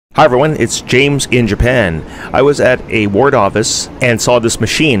Hi everyone, it's James in Japan. I was at a ward office and saw this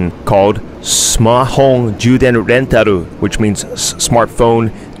machine called Smahong Juden Rentaru, which means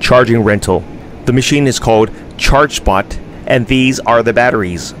smartphone charging rental. The machine is called ChargeSpot, and these are the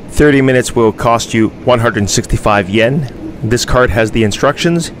batteries. 30 minutes will cost you 165 yen. This card has the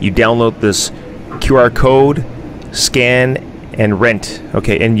instructions. You download this QR code, scan, and rent.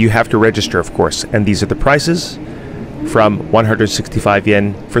 Okay, and you have to register, of course. And these are the prices. From 165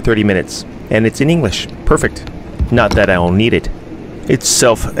 yen for 30 minutes. And it's in English. Perfect. Not that I'll need it. It's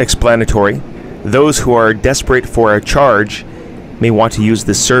self-explanatory. Those who are desperate for a charge may want to use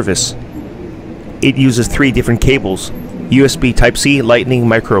this service. It uses 3 different cables. USB Type-C, Lightning,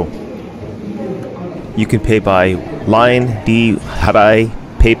 Micro. You can pay by Line, D, Harai,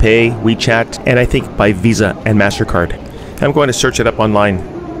 PayPay, WeChat, and I think by Visa and MasterCard. I'm going to search it up online.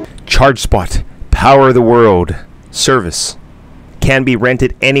 ChargeSpot. Power the world. Service. Can be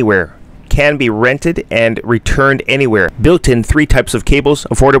rented anywhere. Can be rented and returned anywhere. Built-in 3 types of cables.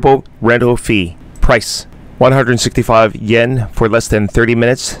 Affordable rental fee. Price 165 yen for less than 30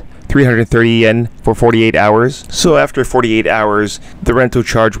 minutes. 330 yen for 48 hours. So after 48 hours, the rental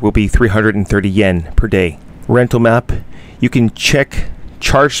charge will be 330 yen per day. Rental map. You can check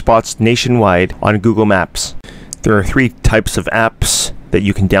ChargeSpots nationwide on Google Maps. There are 3 types of apps that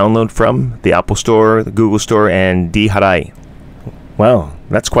you can download from: the Apple Store, the Google Store, and D-Harai. Well,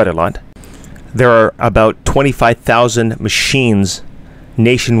 that's quite a lot. There are about 25,000 machines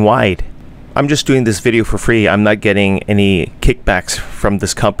nationwide. I'm just doing this video for free. I'm not getting any kickbacks from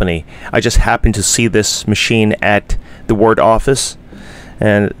this company. I just happened to see this machine at the ward office,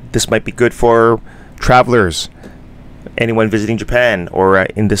 and this might be good for travelers, anyone visiting Japan or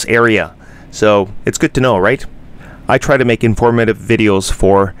in this area. So it's good to know, right? I try to make informative videos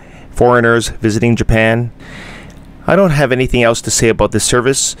for foreigners visiting Japan. I don't have anything else to say about this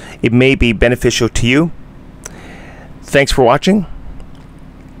service. It may be beneficial to you. Thanks for watching.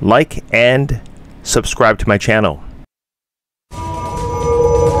 Like and subscribe to my channel.